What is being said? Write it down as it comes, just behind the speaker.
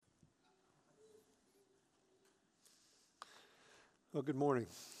Well, good morning.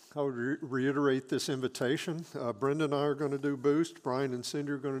 I would reiterate this invitation. Brenda and I are going to do Boost. Brian and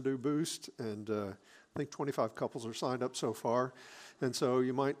Cindy are going to do Boost. And I think 25 couples are signed up so far. And so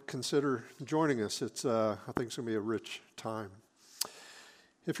you might consider joining us. I think it's going to be a rich time.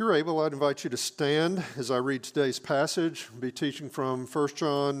 If you're able, I'd invite you to stand as I read today's passage. I'll be teaching from 1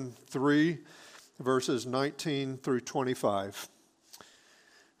 John 3, verses 19 through 25.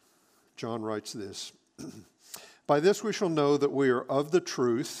 John writes this. By this we shall know that we are of the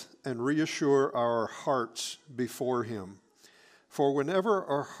truth and reassure our hearts before him. For whenever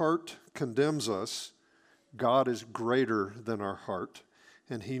our heart condemns us, God is greater than our heart,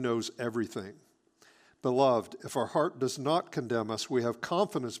 and he knows everything. Beloved, if our heart does not condemn us, we have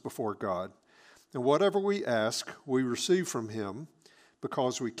confidence before God. And whatever we ask, we receive from him,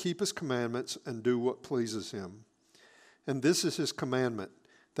 because we keep his commandments and do what pleases him. And this is his commandment,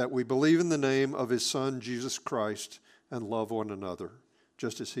 that we believe in the name of his Son, Jesus Christ, and love one another,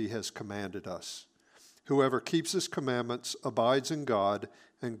 just as he has commanded us. Whoever keeps his commandments abides in God,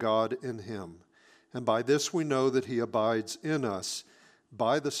 and God in him. And by this we know that he abides in us,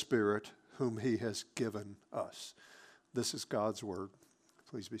 by the Spirit whom he has given us. This is God's word.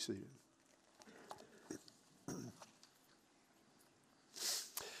 Please be seated.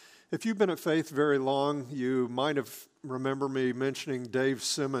 If you've been at Faith very long, you might have remember me mentioning Dave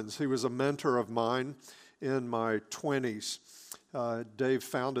Simmons. He was a mentor of mine in my 20s. Dave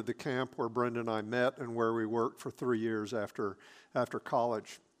founded the camp where Brenda and I met and where we worked for 3 years after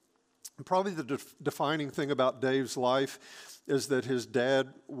college. And probably the defining thing about Dave's life is that his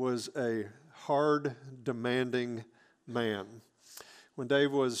dad was a hard, demanding man. When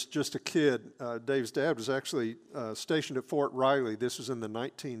Dave was just a kid, Dave's dad was actually stationed at Fort Riley. This was in the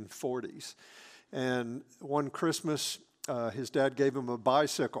 1940s. And one Christmas, his dad gave him a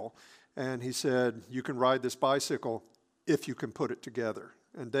bicycle, and he said, "You can ride this bicycle if you can put it together."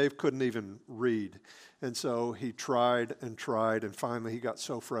 And Dave couldn't even read. And so he tried, and finally he got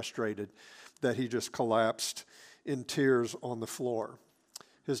so frustrated that he just collapsed in tears on the floor.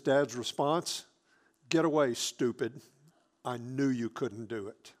 His dad's response, "Get away, stupid. I knew you couldn't do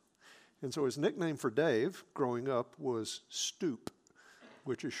it." And so his nickname for Dave growing up was Stoop,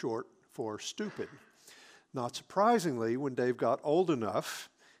 which is short for stupid. Not surprisingly, when Dave got old enough,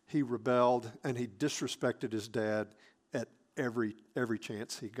 he rebelled and he disrespected his dad at every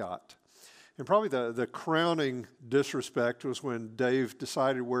chance he got. And probably the crowning disrespect was when Dave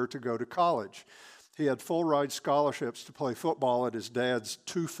decided where to go to college. He had full ride scholarships to play football at his dad's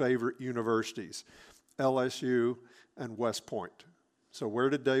two favorite universities, LSU and West Point. So where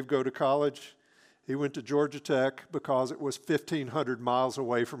did Dave go to college? He went to Georgia Tech because it was 1,500 miles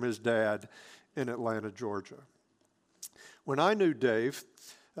away from his dad in Atlanta, Georgia. When I knew Dave,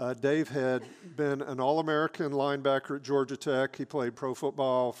 Dave had been an All-American linebacker at Georgia Tech. He played pro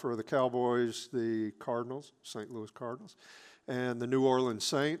football for the Cowboys, the Cardinals, St. Louis Cardinals, and the New Orleans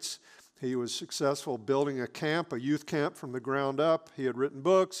Saints. He was successful building a youth camp from the ground up. He had written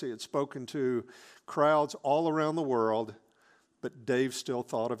books. He had spoken to crowds all around the world, but Dave still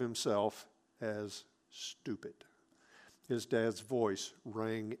thought of himself as stupid. His dad's voice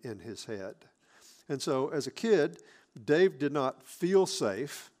rang in his head. And so as a kid, Dave did not feel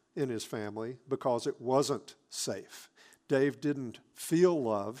safe in his family because it wasn't safe. Dave didn't feel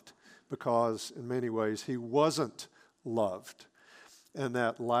loved because in many ways he wasn't loved. And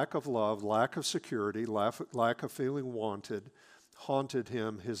that lack of love, lack of security, lack of feeling wanted haunted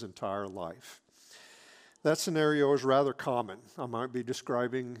him his entire life. That scenario is rather common. I might be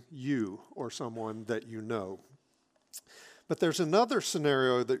describing you or someone that you know. But there's another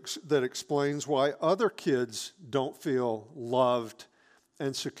scenario that explains why other kids don't feel loved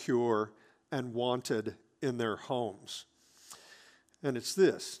and secure and wanted in their homes. And it's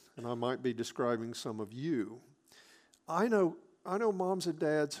this, and I might be describing some of you. I know moms and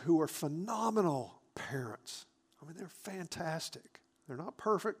dads who are phenomenal parents. I mean, they're fantastic. They're not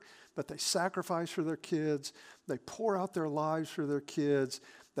perfect, but they sacrifice for their kids. They pour out their lives for their kids.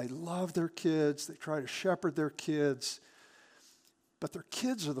 They love their kids. They try to shepherd their kids. But their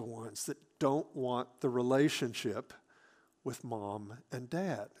kids are the ones that don't want the relationship with mom and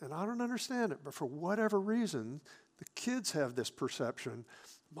dad. And I don't understand it, but for whatever reason, the kids have this perception,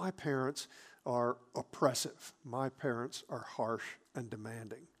 my parents are oppressive. My parents are harsh and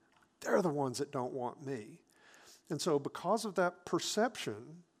demanding. They're the ones that don't want me. And so because of that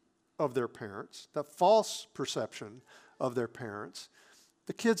perception of their parents, that false perception of their parents,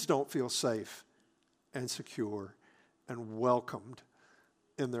 the kids don't feel safe and secure and welcomed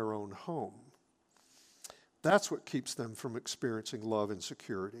in their own home. That's what keeps them from experiencing love and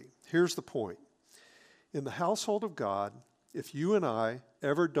security. Here's the point. In the household of God, if you and I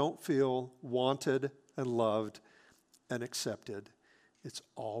ever don't feel wanted and loved and accepted, it's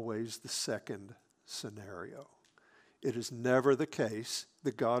always the second scenario. It is never the case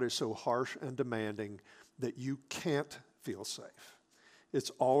that God is so harsh and demanding that you can't feel safe.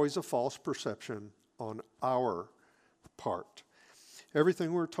 It's always a false perception on our part.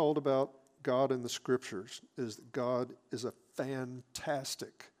 Everything we're told about God in the Scriptures is that God is a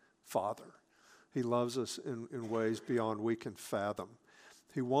fantastic Father. He loves us in ways beyond we can fathom.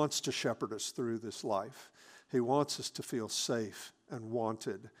 He wants to shepherd us through this life. He wants us to feel safe and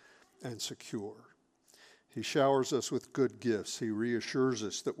wanted and secure. He showers us with good gifts. He reassures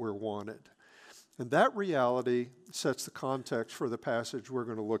us that we're wanted. And that reality sets the context for the passage we're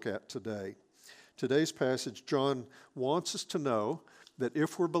going to look at today. Today's passage, John wants us to know that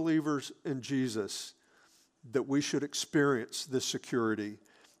if we're believers in Jesus, that we should experience this security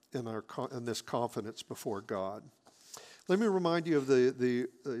in this confidence before God. Let me remind you of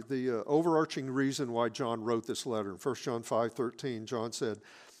the overarching reason why John wrote this letter. In 1 John 5:13, John said,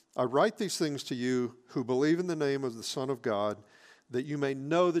 I write these things to you who believe in the name of the Son of God, that you may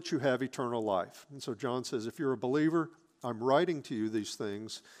know that you have eternal life. And so John says, if you're a believer, I'm writing to you these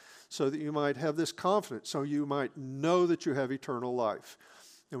things so that you might have this confidence, so you might know that you have eternal life.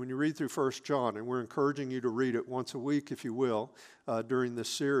 And when you read through 1 John, and we're encouraging you to read it once a week, if you will, during this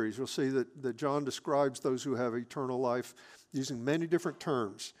series, you'll see that John describes those who have eternal life using many different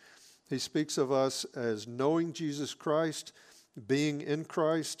terms. He speaks of us as knowing Jesus Christ, being in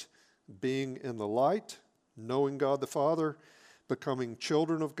Christ, being in the light, knowing God the Father, becoming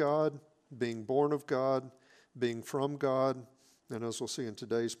children of God, being born of God, being from God, and as we'll see in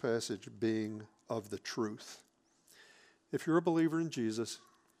today's passage, being of the truth. If you're a believer in Jesus,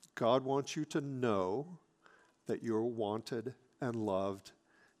 God wants you to know that you're wanted and loved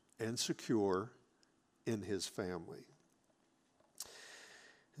and secure in His family.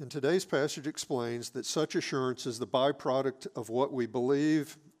 And today's passage explains that such assurance is the byproduct of what we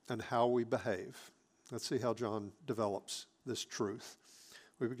believe and how we behave. Let's see how John develops this truth.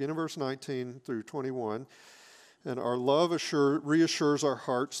 We begin in verse 19 through 21, and our love reassures our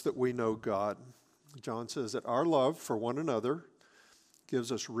hearts that we know God. John says that our love for one another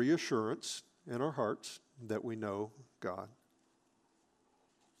gives us reassurance in our hearts that we know God.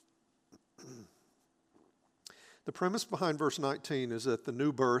 The premise behind verse 19 is that the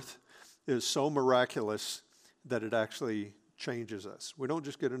new birth is so miraculous that it actually changes us. We don't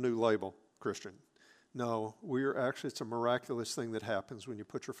just get a new label, Christian. No, it's a miraculous thing that happens when you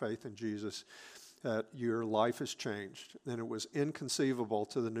put your faith in Jesus, that your life is changed. And it was inconceivable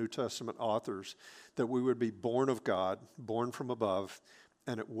to the New Testament authors that we would be born of God, born from above,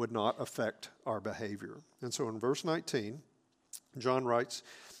 and it would not affect our behavior. And so in verse 19, John writes,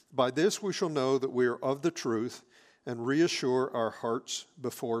 by this we shall know that we are of the truth and reassure our hearts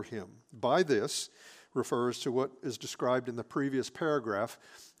before Him. By this refers to what is described in the previous paragraph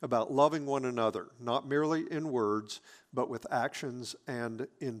about loving one another, not merely in words, but with actions and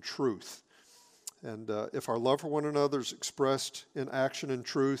in truth. And if our love for one another is expressed in action and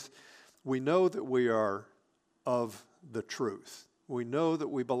truth, we know that we are of the truth. We know that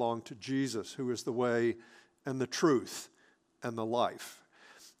we belong to Jesus, who is the way and the truth and the life.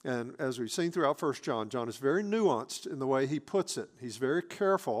 And as we've seen throughout 1 John, John is very nuanced in the way he puts it. He's very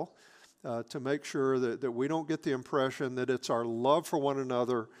careful to make sure that we don't get the impression that it's our love for one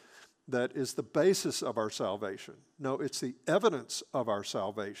another that is the basis of our salvation. No, it's the evidence of our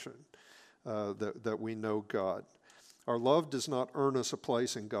salvation that we know God. Our love does not earn us a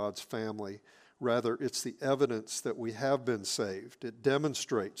place in God's family. Rather, it's the evidence that we have been saved. It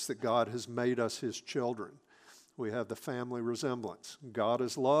demonstrates that God has made us His children. We have the family resemblance. God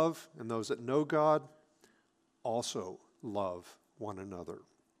is love, and those that know God also love one another.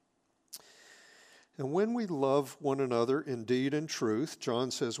 And when we love one another in deed and truth, John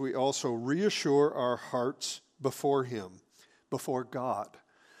says we also reassure our hearts before Him, before God.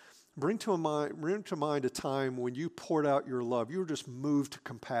 Bring to mind a time when you poured out your love. You were just moved to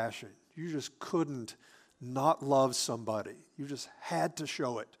compassion. You just couldn't not love somebody. You just had to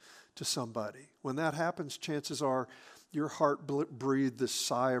show it to somebody. When that happens, chances are your heart breathed this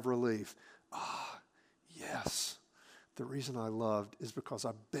sigh of relief. Yes, the reason I loved is because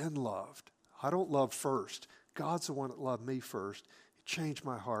I've been loved. I don't love first. God's the one that loved me first. He changed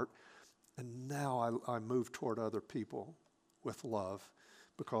my heart, and now I move toward other people with love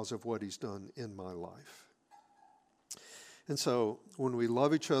because of what He's done in my life. And so when we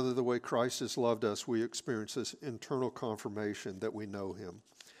love each other the way Christ has loved us, we experience this internal confirmation that we know Him.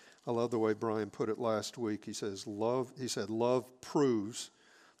 I love the way Brian put it last week. He said, love proves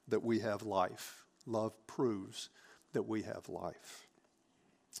that we have life. Love proves that we have life.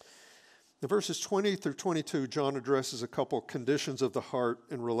 In verses 20 through 22, John addresses a couple conditions of the heart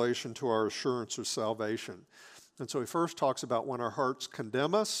in relation to our assurance of salvation. And so he first talks about when our hearts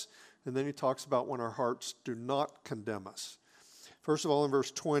condemn us, and then he talks about when our hearts do not condemn us. First of all, in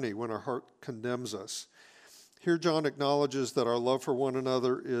verse 20, when our heart condemns us. Here John acknowledges that our love for one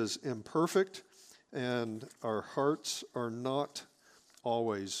another is imperfect, and our hearts are not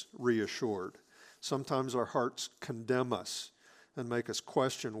always reassured. Sometimes our hearts condemn us and make us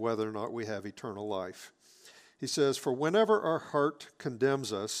question whether or not we have eternal life. He says, for whenever our heart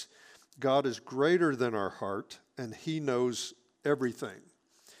condemns us, God is greater than our heart, and he knows everything.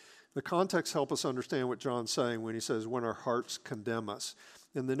 The context helps us understand what John's saying when he says, when our hearts condemn us.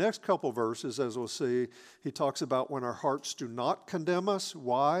 In the next couple verses, as we'll see, he talks about when our hearts do not condemn us.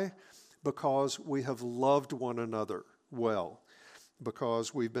 Why? Because we have loved one another well,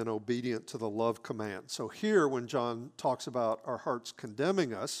 because we've been obedient to the love command. So here, when John talks about our hearts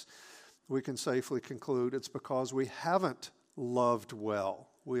condemning us, we can safely conclude it's because we haven't loved well.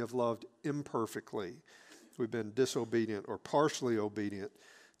 We have loved imperfectly. We've been disobedient or partially obedient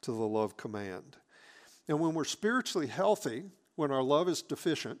to the love command. And when we're spiritually healthy, when our love is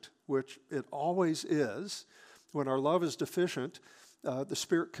deficient, which it always is, when our love is deficient, the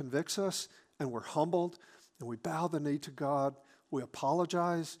Spirit convicts us and we're humbled and we bow the knee to God, we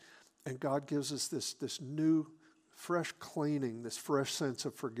apologize, and God gives us this new, fresh cleaning, this fresh sense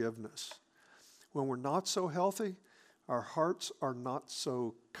of forgiveness. When we're not so healthy, our hearts are not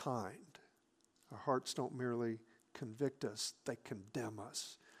so kind. Our hearts don't merely convict us, they condemn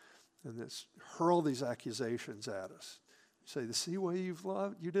us. And hurl these accusations at us. You say, the see way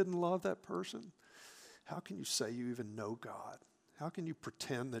you didn't love that person? How can you say you even know God? How can you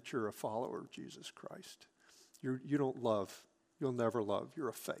pretend that you're a follower of Jesus Christ? You don't love. You'll never love. You're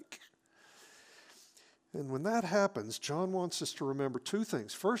a fake. And when that happens, John wants us to remember two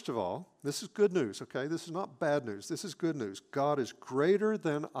things. First of all, this is good news, okay? This is not bad news. This is good news. God is greater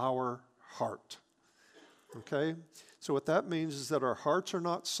than our heart, okay? So what that means is that our hearts are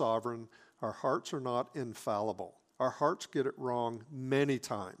not sovereign. Our hearts are not infallible. Our hearts get it wrong many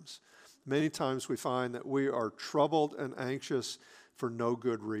times. Many times we find that we are troubled and anxious for no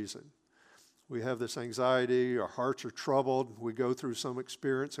good reason. We have this anxiety, our hearts are troubled, we go through some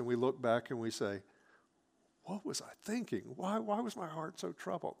experience and we look back and we say, what was I thinking? Why was my heart so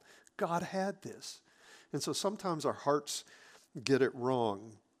troubled? God had this. And so sometimes our hearts get it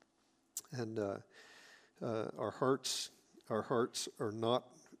wrong. And our hearts are not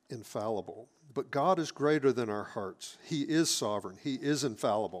infallible. But God is greater than our hearts. He is sovereign. He is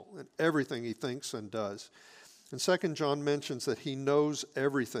infallible in everything he thinks and does. And 2 John mentions that he knows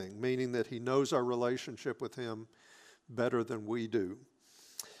everything, meaning that he knows our relationship with him better than we do.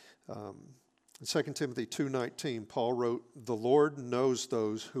 In 2 Timothy 2:19, Paul wrote, the Lord knows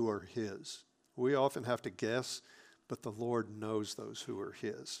those who are his. We often have to guess, but the Lord knows those who are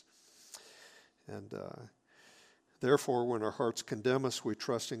his. And therefore, when our hearts condemn us, we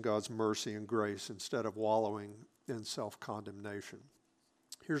trust in God's mercy and grace instead of wallowing in self-condemnation.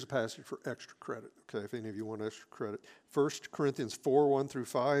 Here's a passage for extra credit, okay, if any of you want extra credit. 1 Corinthians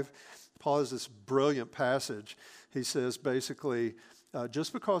 4:1-5, Paul has this brilliant passage. He says basically,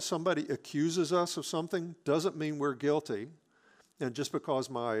 just because somebody accuses us of something doesn't mean we're guilty. And just because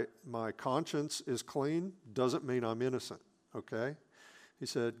my conscience is clean doesn't mean I'm innocent, okay? He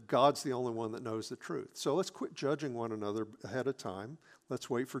said, God's the only one that knows the truth. So let's quit judging one another ahead of time. Let's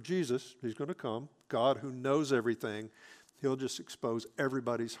wait for Jesus. He's going to come. God who knows everything, he'll just expose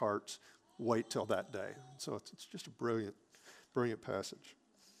everybody's hearts. Wait till that day. So it's just a brilliant, brilliant passage.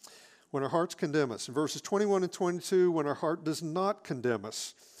 When our hearts condemn us. In verses 21 and 22, when our heart does not condemn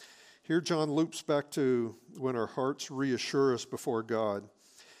us. Here John loops back to when our hearts reassure us before God.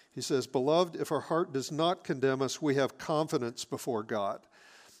 He says, beloved, if our heart does not condemn us, we have confidence before God.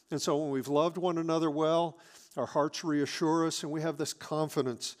 And so when we've loved one another well, our hearts reassure us and we have this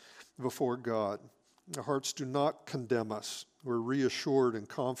confidence before God. Our hearts do not condemn us. We're reassured and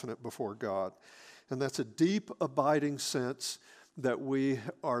confident before God. And that's a deep, abiding sense that we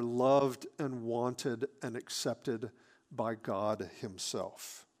are loved and wanted and accepted by God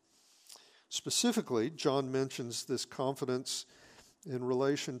himself. Specifically, John mentions this confidence in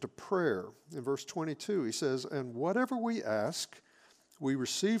relation to prayer. In verse 22, he says, and whatever we ask, we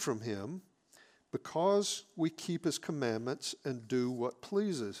receive from him because we keep his commandments and do what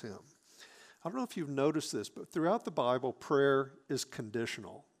pleases him. I don't know if you've noticed this, but throughout the Bible, prayer is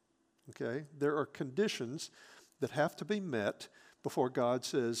conditional. Okay? There are conditions that have to be met before God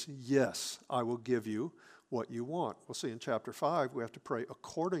says, yes, I will give you what you want. We'll see in chapter 5, we have to pray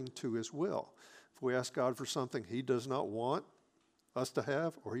according to his will. If we ask God for something he does not want us to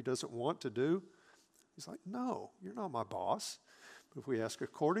have or he doesn't want to do, he's like, no, you're not my boss. But if we ask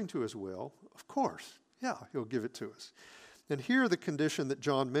according to his will, of course, yeah, he'll give it to us. And here the condition that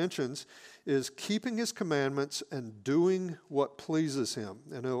John mentions is keeping his commandments and doing what pleases him.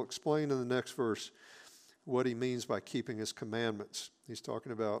 And he'll explain in the next verse what he means by keeping his commandments. He's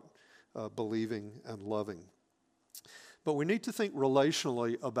talking about believing and loving. But we need to think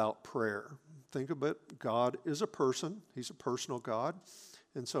relationally about prayer. Think about God is a person. He's a personal God.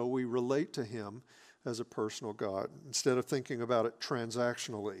 And so we relate to him as a personal God instead of thinking about it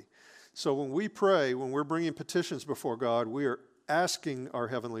transactionally. So when we pray, when we're bringing petitions before God, we are asking our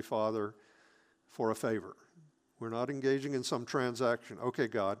Heavenly Father for a favor. We're not engaging in some transaction. Okay,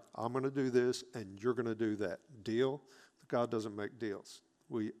 God, I'm going to do this and you're going to do that. Deal? God doesn't make deals.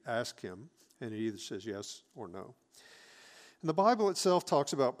 We ask him and he either says yes or no. And the Bible itself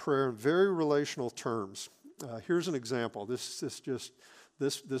talks about prayer in very relational terms. Here's an example. This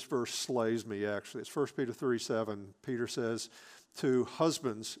verse slays me, actually. It's 1 Peter 3:7. Peter says to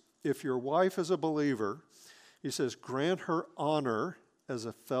husbands, if your wife is a believer, he says, grant her honor as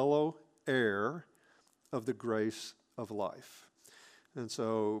a fellow heir of the grace of life. And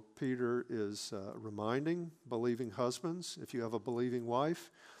so Peter is reminding believing husbands, if you have a believing wife,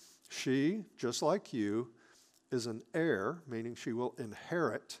 she, just like you, is an heir, meaning she will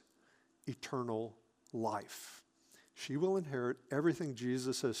inherit eternal life. She will inherit everything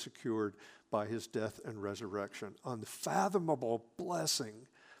Jesus has secured by his death and resurrection. Unfathomable blessing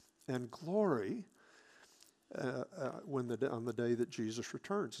and glory on the day that Jesus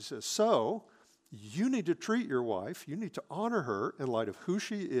returns. He says, so you need to treat your wife, you need to honor her in light of who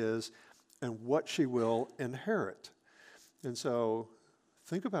she is and what she will inherit. And so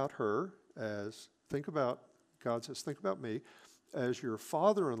think about her as, God says, think about me as your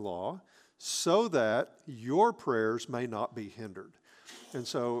father-in-law so that your prayers may not be hindered. And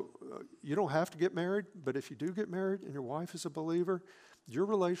so you don't have to get married, but if you do get married and your wife is a believer, your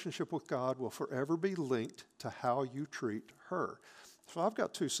relationship with God will forever be linked to how you treat her. So I've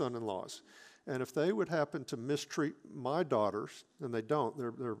got two son-in-laws, and if they would happen to mistreat my daughters, and they don't,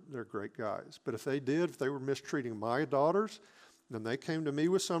 they're great guys, but if they did, if they were mistreating my daughters, and they came to me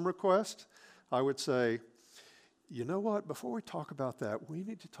with some request, I would say, you know what, before we talk about that, we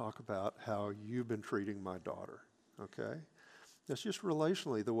need to talk about how you've been treating my daughter, okay? That's just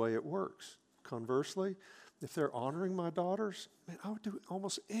relationally the way it works. Conversely, if they're honoring my daughters, man, I would do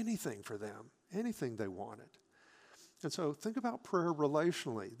almost anything for them, anything they wanted. And so think about prayer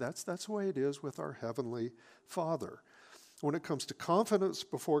relationally. That's the way it is with our Heavenly Father. When it comes to confidence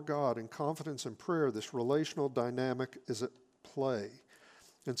before God and confidence in prayer, this relational dynamic is at play.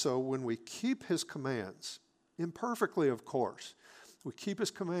 And so when we keep his commands, imperfectly of course, we keep his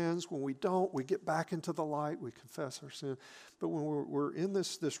commands. When we don't, we get back into the light, we confess our sin. But when we're in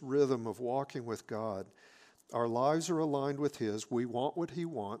this rhythm of walking with God, our lives are aligned with his. We want what he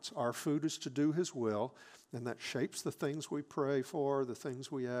wants. Our food is to do his will, and that shapes the things we pray for, the things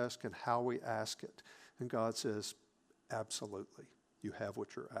we ask, and how we ask it. And God says, absolutely, you have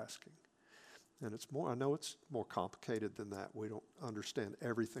what you're asking. And I know it's more complicated than that. We don't understand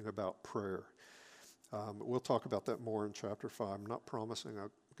everything about prayer. But we'll talk about that more in chapter 5. I'm not promising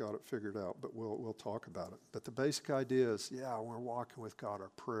I've got it figured out, but we'll talk about it. But the basic idea is, when we're walking with God,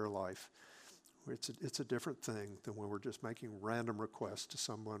 our prayer life, it's a different thing than when we're just making random requests to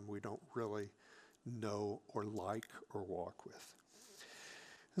someone we don't really know or like or walk with.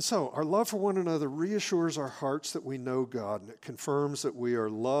 And so our love for one another reassures our hearts that we know God, and it confirms that we are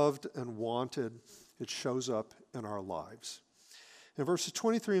loved and wanted. It shows up in our lives. In verses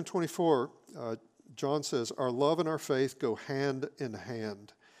 23 and 24, John says, our love and our faith go hand in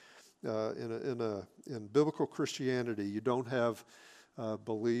hand. In biblical Christianity, you don't have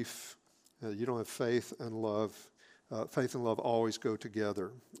belief, you don't have faith and love. Faith and love always go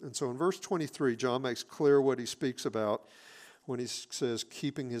together. And so in verse 23, John makes clear what he speaks about when he says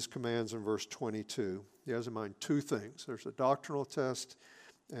keeping his commands in verse 22. He has in mind two things. There's a doctrinal test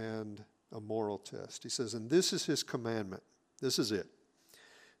and a moral test. He says, and this is his commandment. This is it.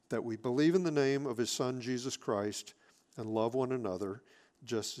 That we believe in the name of his Son, Jesus Christ, and love one another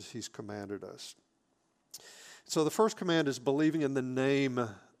just as he's commanded us. So the first command is believing in the name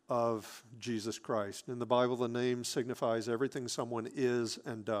of Jesus Christ. In the Bible, the name signifies everything someone is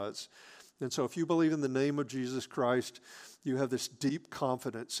and does. And so if you believe in the name of Jesus Christ, you have this deep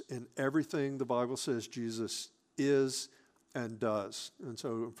confidence in everything the Bible says Jesus is and does. And so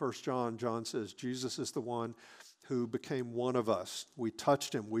in 1 John, John says Jesus is the one who became one of us. We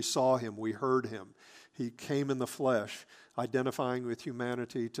touched him, we saw him, we heard him. He came in the flesh, identifying with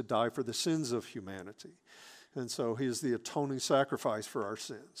humanity to die for the sins of humanity. And so he is the atoning sacrifice for our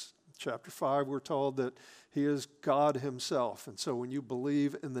sins. Chapter 5, we're told that he is God himself. And so when you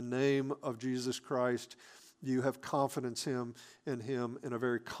believe in the name of Jesus Christ, you have confidence in him in a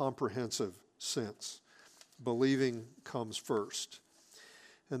very comprehensive sense. Believing comes first.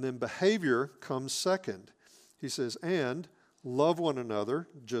 And then behavior comes second. He says, and love one another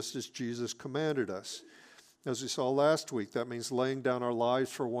just as Jesus commanded us. As we saw last week, that means laying down our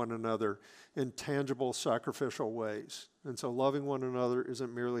lives for one another in tangible, sacrificial ways. And so loving one another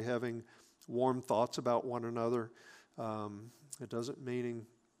isn't merely having warm thoughts about one another. It doesn't mean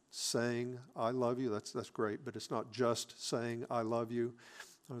saying, I love you. That's great, but it's not just saying, I love you.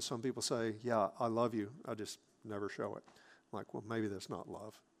 Some people say, yeah, I love you. I just never show it. I'm like, well, maybe that's not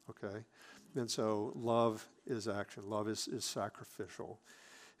love, okay? And so love is action. Love is sacrificial.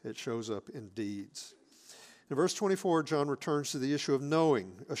 It shows up in deeds. In verse 24, John returns to the issue of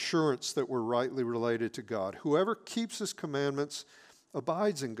knowing, assurance that we're rightly related to God. Whoever keeps his commandments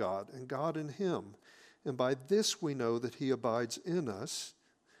abides in God, and God in him. And by this we know that he abides in us,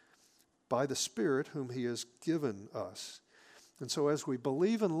 by the Spirit whom he has given us. And so as we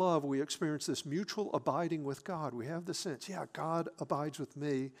believe in love, we experience this mutual abiding with God. We have the sense, yeah, God abides with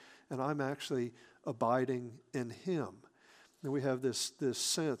me, and I'm actually abiding in him. And we have this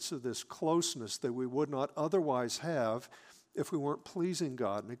sense of this closeness that we would not otherwise have if we weren't pleasing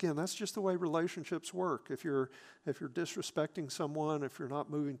God. And again, that's just the way relationships work. If you're disrespecting someone, if you're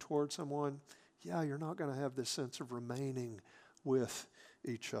not moving towards someone, yeah, you're not going to have this sense of remaining with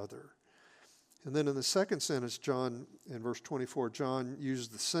each other. And then in the second sentence, John, in verse 24, John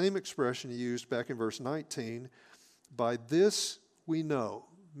used the same expression he used back in verse 19. By this we know,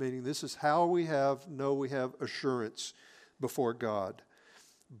 meaning this is how we know we have assurance before God,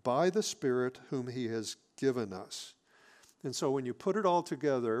 by the Spirit whom he has given us. And so when you put it all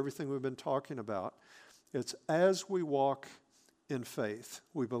together, everything we've been talking about, it's as we walk in faith,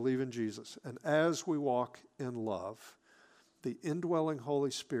 we believe in Jesus, and as we walk in love, the indwelling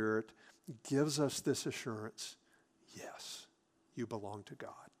Holy Spirit gives us this assurance, yes, you belong to God.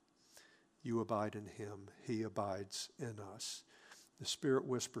 You abide in him. He abides in us. The Spirit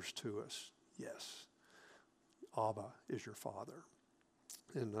whispers to us, yes, Abba is your Father.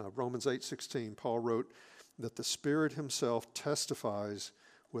 In Romans 8:16, Paul wrote that the Spirit himself testifies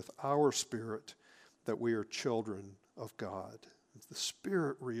with our spirit that we are children of God. The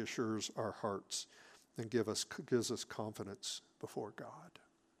Spirit reassures our hearts and gives us confidence before God.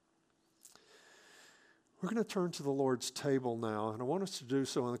 We're going to turn to the Lord's table now, and I want us to do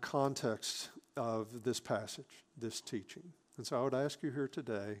so in the context of this passage, this teaching. And so I would ask you here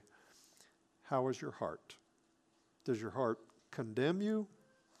today, how is your heart? Does your heart condemn you,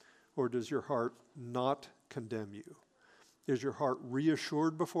 or does your heart not condemn you? Is your heart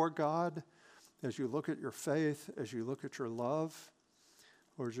reassured before God as you look at your faith, as you look at your love,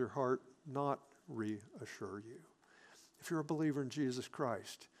 or does your heart not reassure you? If you're a believer in Jesus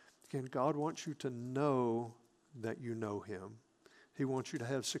Christ, again, God wants you to know that you know him. He wants you to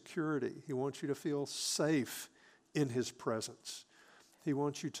have security. He wants you to feel safe in his presence. He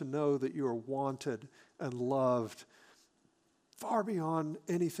wants you to know that you are wanted and loved far beyond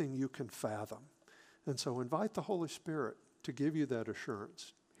anything you can fathom. And so invite the Holy Spirit to give you that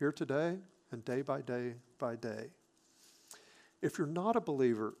assurance here today and day by day by day. If you're not a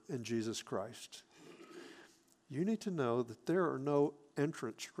believer in Jesus Christ, you need to know that there are no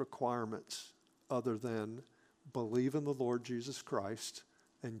entrance requirements other than believe in the Lord Jesus Christ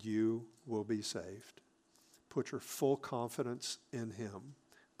and you will be saved. Put your full confidence in him.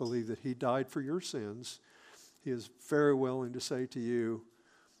 Believe that he died for your sins. He is very willing to say to you,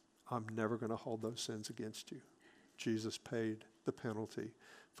 I'm never going to hold those sins against you. Jesus paid the penalty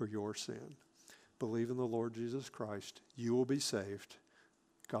for your sin. Believe in the Lord Jesus Christ. You will be saved.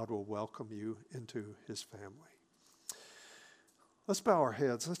 God will welcome you into his family. Let's bow our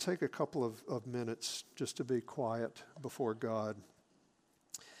heads. Let's take a couple of minutes just to be quiet before God.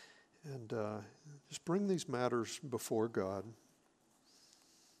 And just bring these matters before God.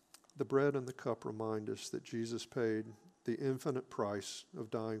 The bread and the cup remind us that Jesus paid the infinite price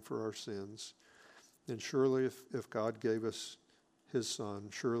of dying for our sins. And surely if God gave us his Son,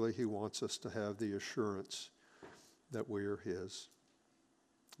 surely he wants us to have the assurance that we are his.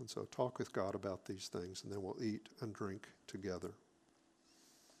 And so talk with God about these things, and then we'll eat and drink together.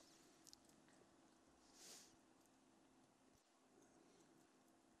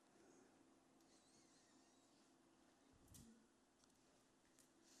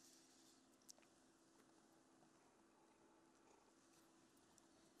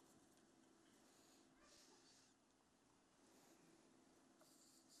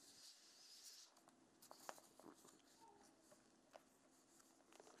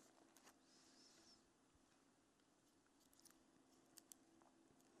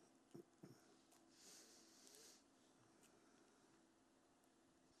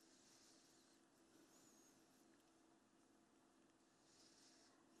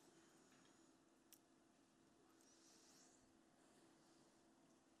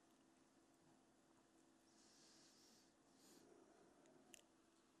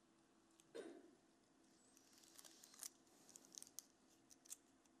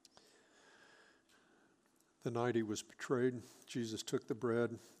 The night he was betrayed, Jesus took the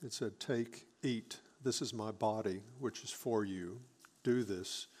bread and said, "Take, eat. This is my body, which is for you. Do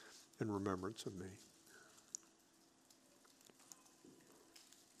this in remembrance of me."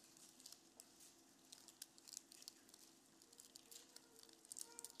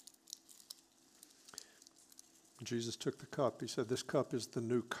 Jesus took the cup. He said, "This cup is the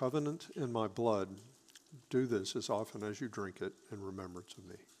new covenant in my blood. Do this as often as you drink it in remembrance of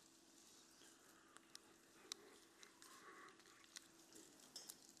me."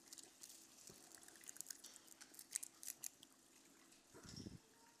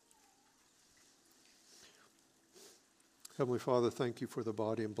 Heavenly Father, thank you for the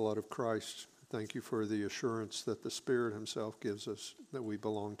body and blood of Christ. Thank you for the assurance that the Spirit himself gives us that we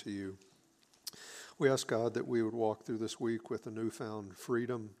belong to you. We ask, God, that we would walk through this week with a newfound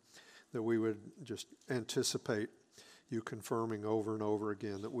freedom, that we would just anticipate you confirming over and over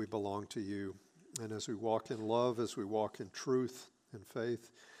again that we belong to you. And as we walk in love, as we walk in truth and faith,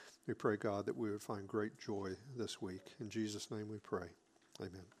 we pray, God, that we would find great joy this week. In Jesus' name we pray.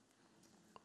 Amen.